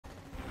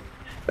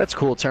That's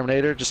cool,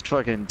 Terminator. Just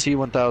fucking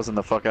T-1000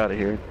 the fuck out of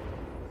here.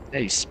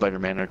 Hey,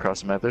 Spider-Man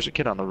across the map. There's a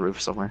kid on the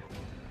roof somewhere.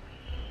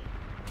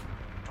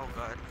 Oh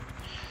god.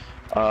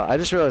 I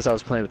just realized I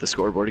was playing with the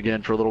scoreboard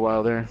again for a little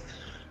while there.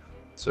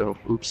 So,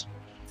 oops.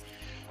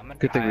 I'm gonna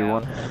Good thing we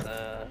won.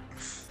 the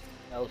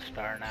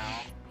L-Star now.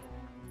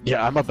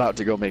 Yeah, I'm about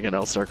to go make an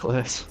L-Star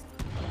class.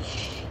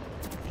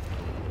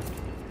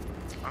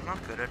 I'm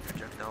not good at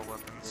projectile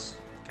weapons.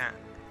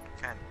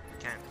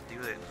 Can't do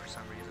it for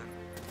some reason.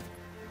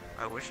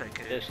 I wish I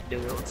could. Just do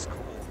it. It's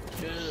cool.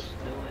 Just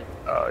do it.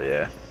 Oh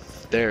yeah.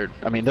 They're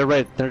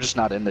right, they're just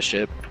not in the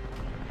ship.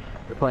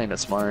 They're playing it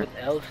smart. With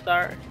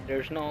L-Star,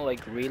 there's no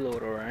like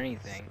reload or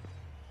anything.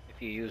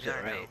 If you use it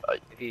right.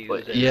 If you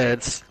use it yeah, right.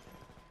 it's...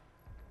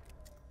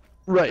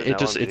 Right,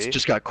 it's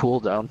just got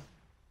cooldown.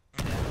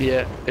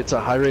 Yeah, it's a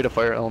high rate of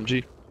fire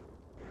LMG.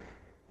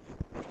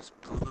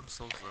 Just blew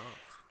themselves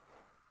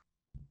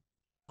up.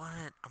 What?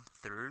 I'm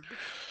third?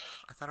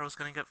 I thought I was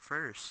gonna get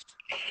first.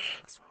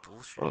 That's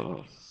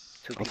bullshit.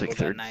 I'll take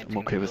third. I'm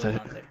okay with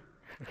that.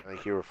 I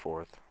think you were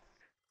fourth.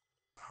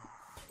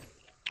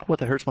 What,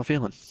 that hurts my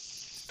feeling.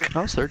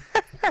 I was third.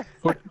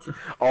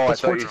 Oh, I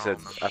thought you 14. said.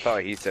 I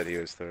thought he said he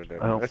was third.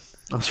 Oh,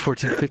 I was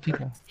 14,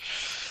 15.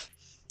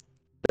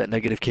 That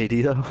negative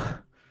KD though.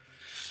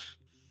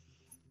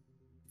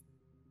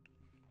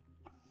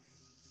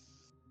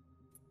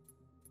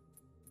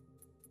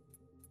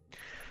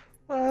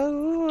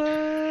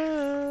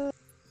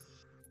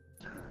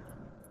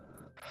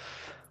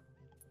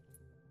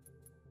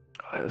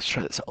 Alright, let's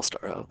try this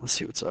All-Star out. Let's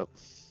see what's up.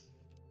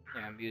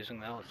 Yeah, I'm using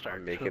the L-Star.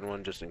 I'm making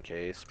one just in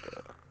case,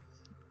 but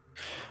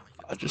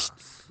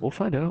we'll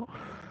find out.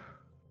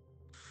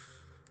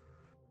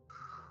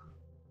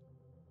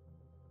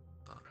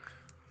 Fuck.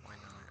 Why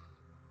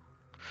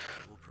not?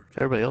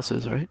 Everybody else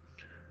is, right?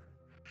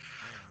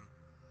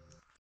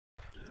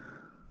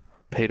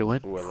 Pay to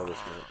win. ooh, I love this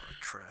map.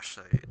 Trash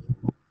site.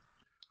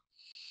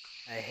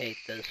 I hate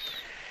this.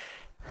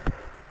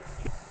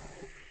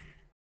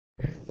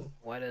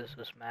 Why does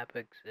this map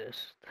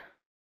exist?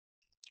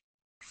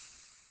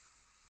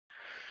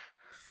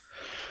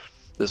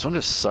 This one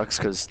just sucks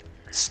because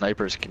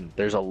snipers can.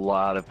 There's a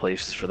lot of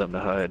places for them to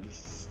hide.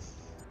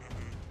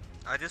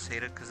 I just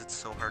hate it because it's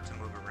so hard to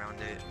move around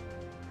it.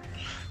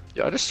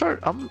 Yeah,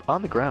 I'm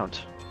on the ground.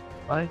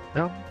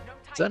 No,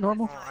 is that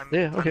normal? Well,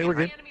 Yeah. Okay, we're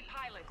good.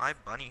 I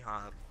bunny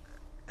hop,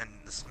 and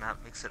this map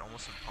makes it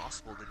almost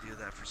impossible to do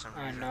that for some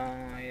I reason.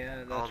 know,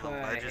 yeah, All that's the why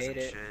I ledges hate and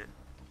it. shit.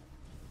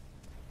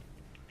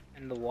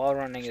 And the wall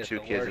running Just is two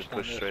the kids worst that on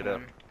push this straight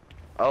up. one.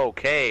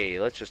 Okay,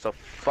 let's just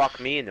fuck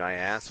me in my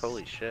ass.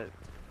 Holy shit.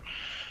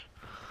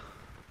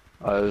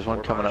 There's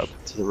one coming up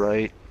to the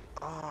right.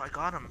 Oh, I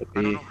got him. Could I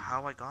don't be. know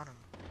how I got him.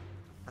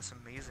 That's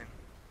amazing.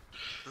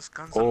 This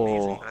gun's Oh.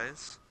 amazing,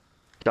 guys.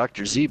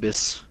 Dr.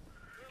 Zebus.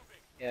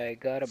 Yeah, I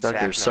got a Doctor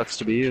Zach, sucks now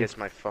to be you. Kiss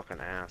my fucking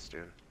ass,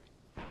 dude.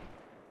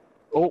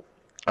 Oh,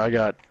 I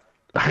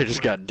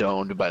just got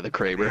domed by the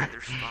Kraber.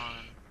 Their spawn.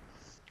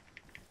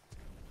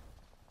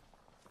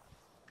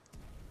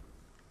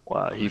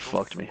 Wow, he Go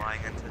fucked me.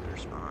 Flying into their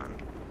spawn.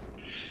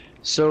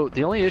 So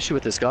the only issue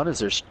with this gun is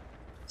there's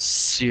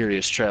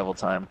serious travel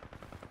time.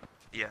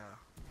 Yeah,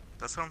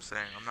 that's what I'm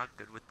saying. I'm not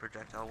good with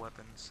projectile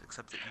weapons,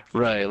 except the EP.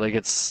 Right, like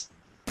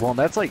well, and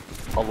that's like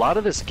a lot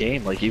of this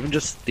game, like even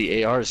just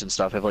the ARs and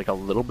stuff have like a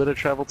little bit of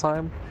travel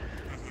time.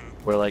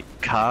 Where like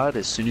COD,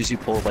 as soon as you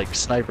pull like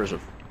snipers,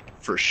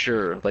 for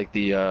sure, like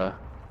the Very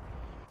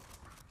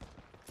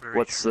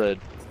what's true.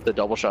 the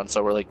double shot and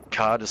stuff, where like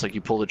COD is like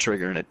you pull the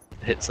trigger and it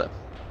hits them.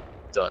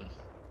 Done.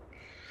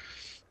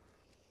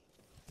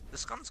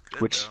 This gun's good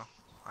Which- though.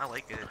 I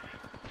like it.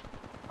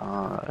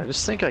 I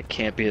just think I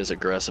can't be as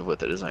aggressive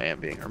with it as I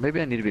am being, or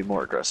maybe I need to be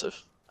more aggressive.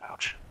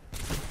 Ouch.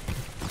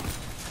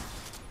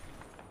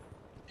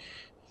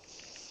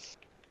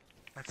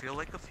 I feel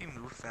like if you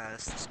move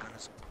fast, this gun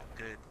is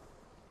good.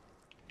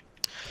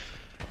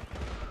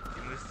 If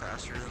you move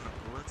faster than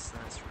the bullets,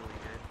 then it's really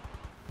good.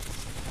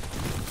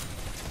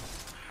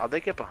 How'd they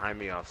get behind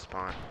me off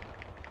spawn?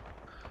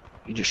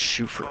 You just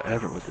shoot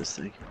forever with this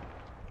thing.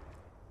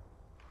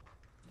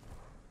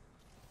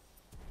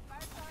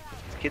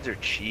 These kids are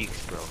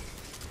cheeks, bro.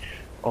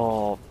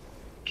 Oh,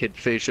 kid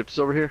phase ships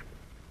over here.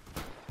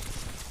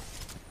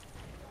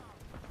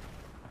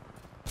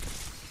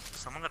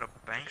 Someone got a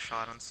bank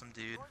shot on some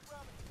dude.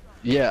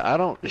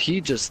 Yeah, he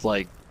just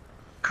like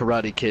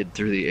Karate Kid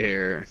through the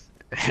air,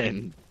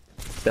 and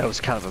that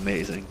was kind of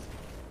amazing.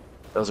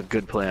 That was a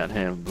good play on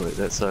him, but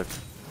that sucked.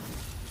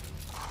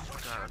 Oh my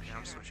god, okay,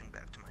 I'm switching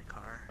back to my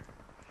car.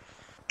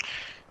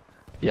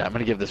 Yeah, I'm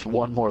gonna give this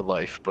one more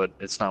life, but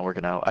it's not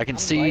working out. I can I'm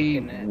see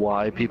liking it.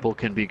 why people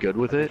can be good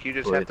with it. You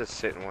just but have to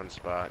sit in one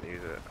spot and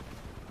use it.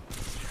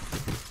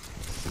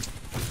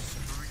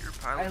 Screw your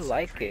I pilots.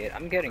 like it.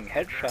 I'm getting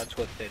headshots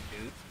with it,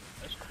 dude.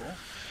 That's cool.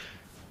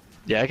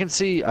 Yeah, I can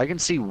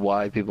see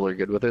why people are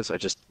good with this.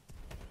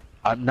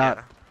 I'm not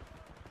Yeah.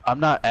 I'm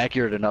not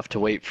accurate enough to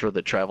wait for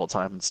the travel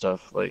time and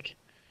stuff. Like,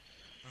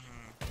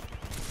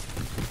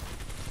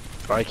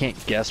 or I can't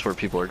guess where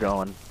people are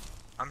going.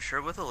 I'm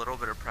sure with a little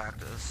bit of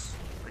practice,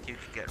 like you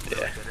could get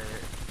really Yeah. good at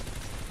it.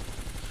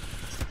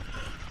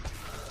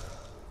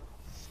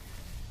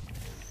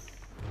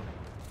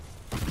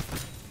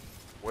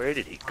 Where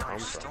did he Oh, come you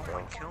from, stole bro?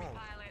 my kill.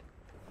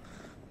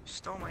 You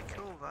stole my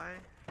kill, Vi.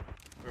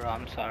 Bro,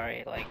 I'm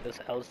sorry. Like this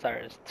L-Star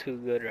is too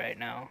good right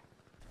now.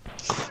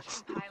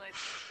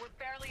 We're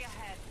barely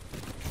ahead.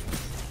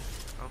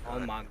 Oh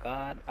my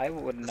god, I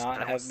would This not guy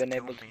have wants to been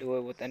kill able to me. do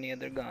it with any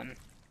other gun.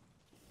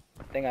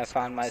 I think I This guy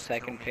found my wants to kill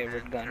second me,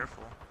 favorite man. gun.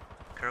 Careful.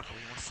 Careful,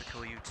 he wants to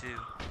kill you too.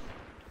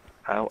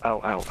 Ow,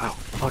 ow, ow, ow.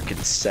 Fucking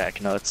sack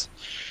nuts.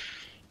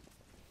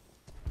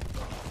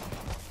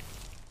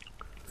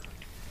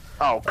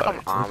 Oh, come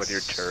Alright, on with your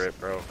let's- turret,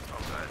 bro.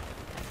 Oh god.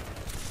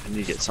 I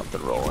need to get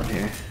something rolling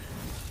here.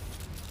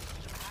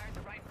 Hired the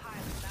right pilot,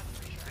 that's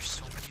for sure. There's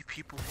so many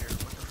people here.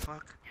 What the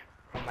fuck?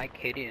 Oh, my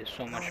KD is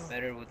so much No,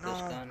 better with this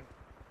no. gun.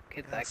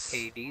 Get Yes. that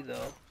KD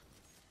though.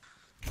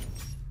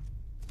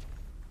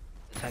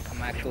 It's like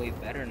I'm actually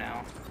better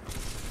now.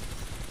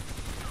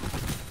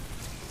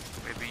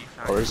 Maybe you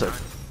found Oh, your there's a gun.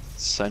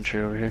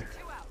 sentry over here.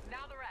 2 out,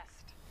 now the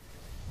rest.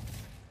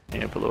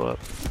 Yeah, it blew up.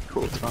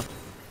 Cool, it's fun.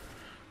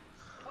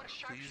 What a Please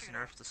sharpshooter.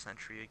 nerf the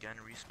sentry again,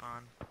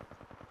 respawn.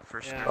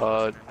 First Yeah, nerf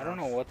wasn't I don't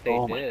know enough. what they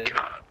Oh my did.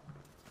 god.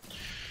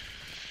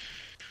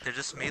 They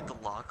just made the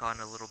lock on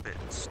a little bit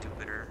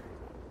stupider.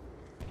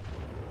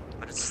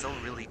 But it's still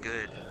really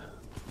good.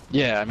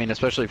 Yeah, I mean,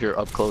 especially if you're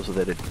up close with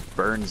it, it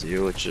burns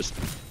you. It's just,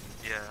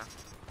 Yeah.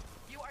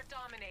 You are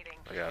dominating.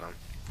 I got him.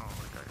 Oh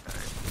my god,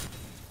 died.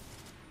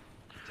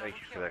 Thank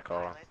you for that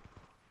call.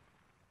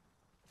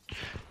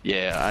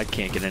 yeah, I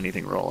can't get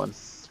anything rolling.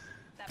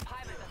 That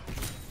pilot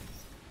doesn't.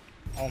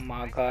 Oh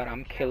my god,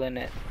 I'm killing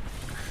it.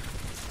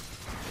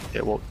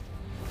 Yeah, well,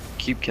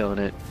 keep killing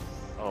it.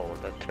 Oh,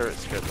 that turret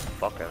scared the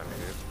fuck out of me,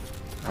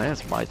 dude. I think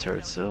it's my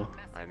turret still.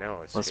 I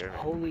know, it Let's- scared me.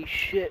 Holy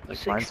shit,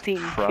 Like, mine's 16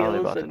 probably kills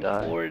about to and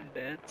die. 4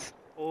 deaths.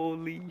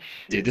 Holy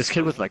shit. Dude, this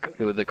kid with the Can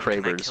I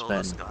Kraber's kill been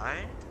this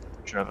guy?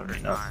 driving Or me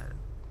nuts. not?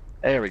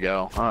 There we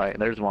go. Alright,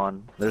 there's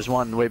one. There's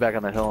one way back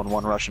on the hill and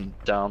one rushing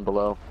down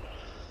below.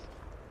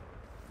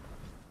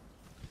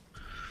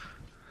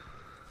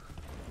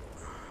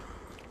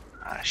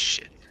 Ah,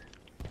 shit.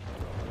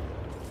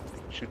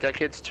 Shoot that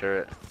kid's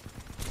turret.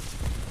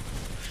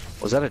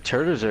 Was that a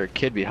turret or is there a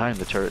kid behind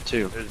the turret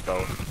too? There's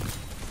both.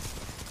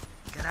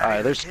 Get out Alright,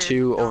 of there's here, kid.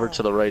 two over No,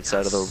 to the right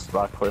side of yes. the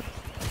rock cliff.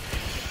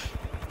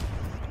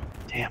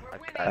 Damn, We're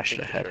winning. I should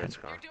think have the had him. turret's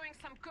gone. You're doing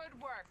some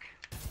good work.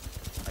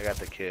 I got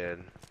the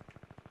kid.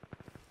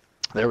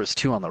 There was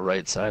two on the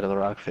right side of the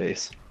rock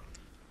face.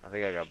 I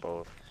think I got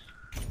both.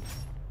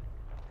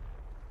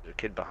 There's a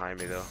kid behind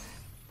me, though.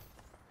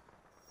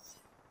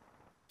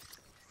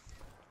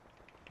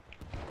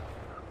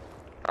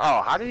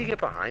 Oh, how did he get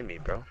behind me,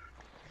 bro?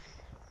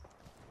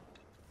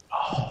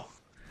 Oh,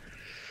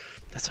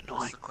 that's That's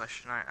annoying. the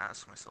question I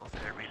ask myself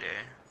every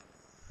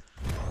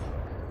day.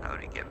 How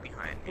did he get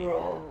behind me?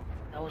 Bro,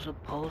 that was a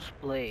pulse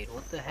blade.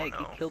 What the heck? no.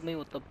 You killed me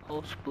with the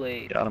pulse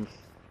blade. Got him.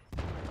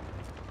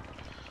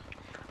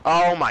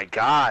 Oh my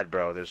god,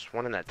 bro. There's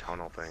one in that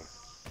tunnel thing.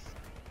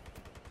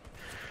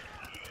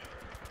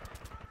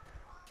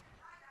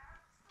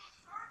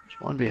 There's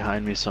one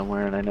behind me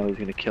somewhere and I know he's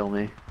gonna kill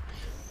me.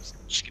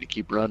 Just gonna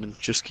keep running,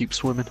 just keep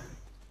swimming.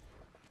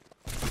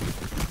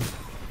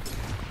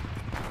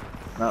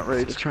 Not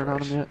ready to turn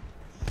on him yet.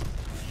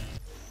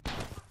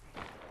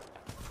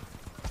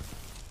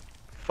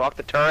 Fuck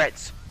the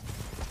turrets!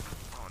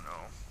 Oh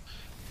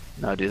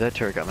no. No, dude, that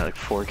turret got me like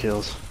 4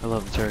 kills. I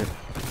love the turret.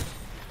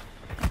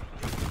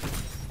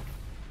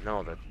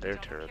 No, they're Double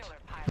turrets. killer,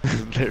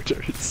 pilot. They're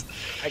turrets.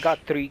 I got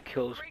 3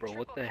 kills, Great bro.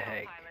 What triple the kill,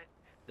 heck? pilot.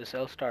 This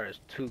L-Star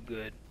is too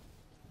good.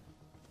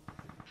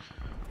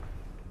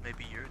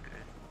 Maybe you're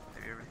good.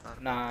 Have you ever thought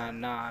about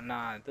Nah, that?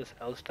 nah. This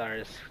L-Star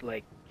is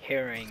like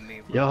carrying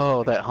me, bro.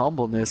 Yo, that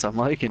humbleness, I'm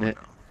liking it.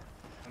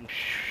 No.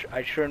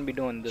 I shouldn't be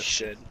doing this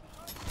Shit. good.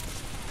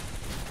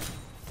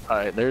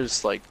 Alright,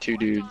 there's like 2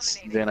 dudes.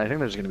 Then I think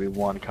there's gonna be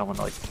one coming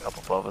like up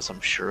above us, I'm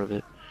sure of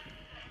it.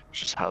 It's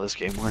just how this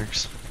game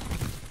works.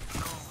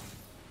 No.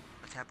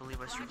 I can't believe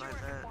I Why'd you survived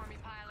work that. for me,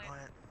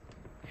 pilot?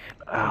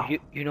 What? Ow.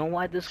 You know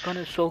why this gun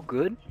is so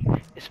good?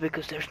 It's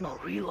because there's no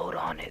reload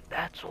on it.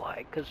 That's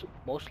why. Because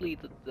mostly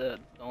the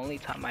only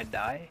time I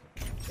die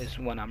is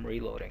when I'm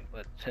reloading.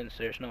 But since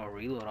there's no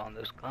reload on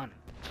this gun,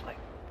 it's like,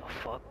 the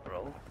fuck,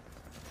 bro?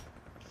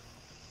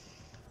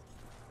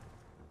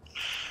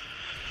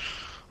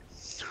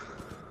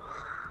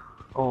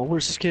 Oh,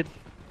 where's this kid?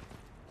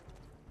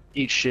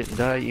 Eat shit and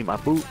die, eat my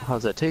boot.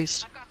 How's that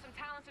taste? I've got some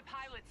talented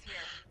pilots here.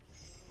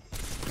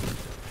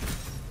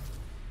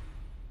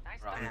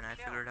 Nice Right. double And I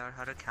kill. figured out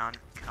how to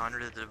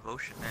counter the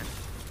devotion, man.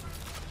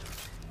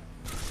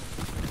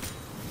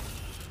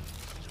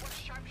 What a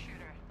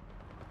sharpshooter.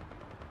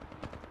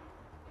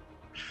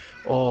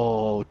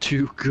 Oh,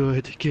 too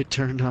good. Get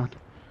turned on.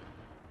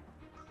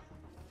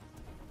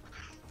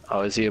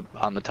 Oh, is he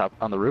on the top,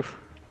 on the roof?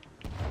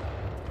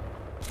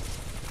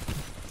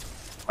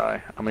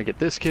 Alright, I'm gonna get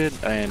this kid,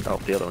 and oh,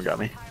 the other one got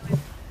me. Pilot,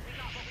 we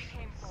got what we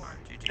came for.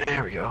 GG.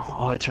 There we go.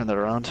 Oh, I turned that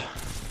around.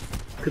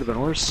 Could have been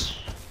worse.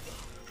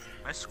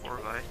 Nice score,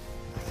 Vi.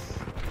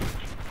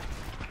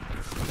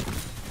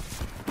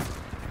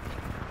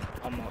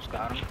 Almost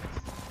got him.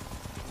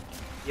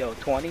 Yo,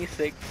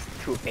 26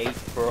 to 8,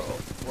 bro.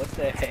 What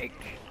the heck?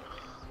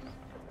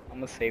 I'm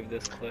gonna save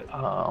this clip.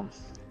 I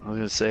was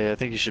gonna say, I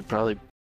think you should probably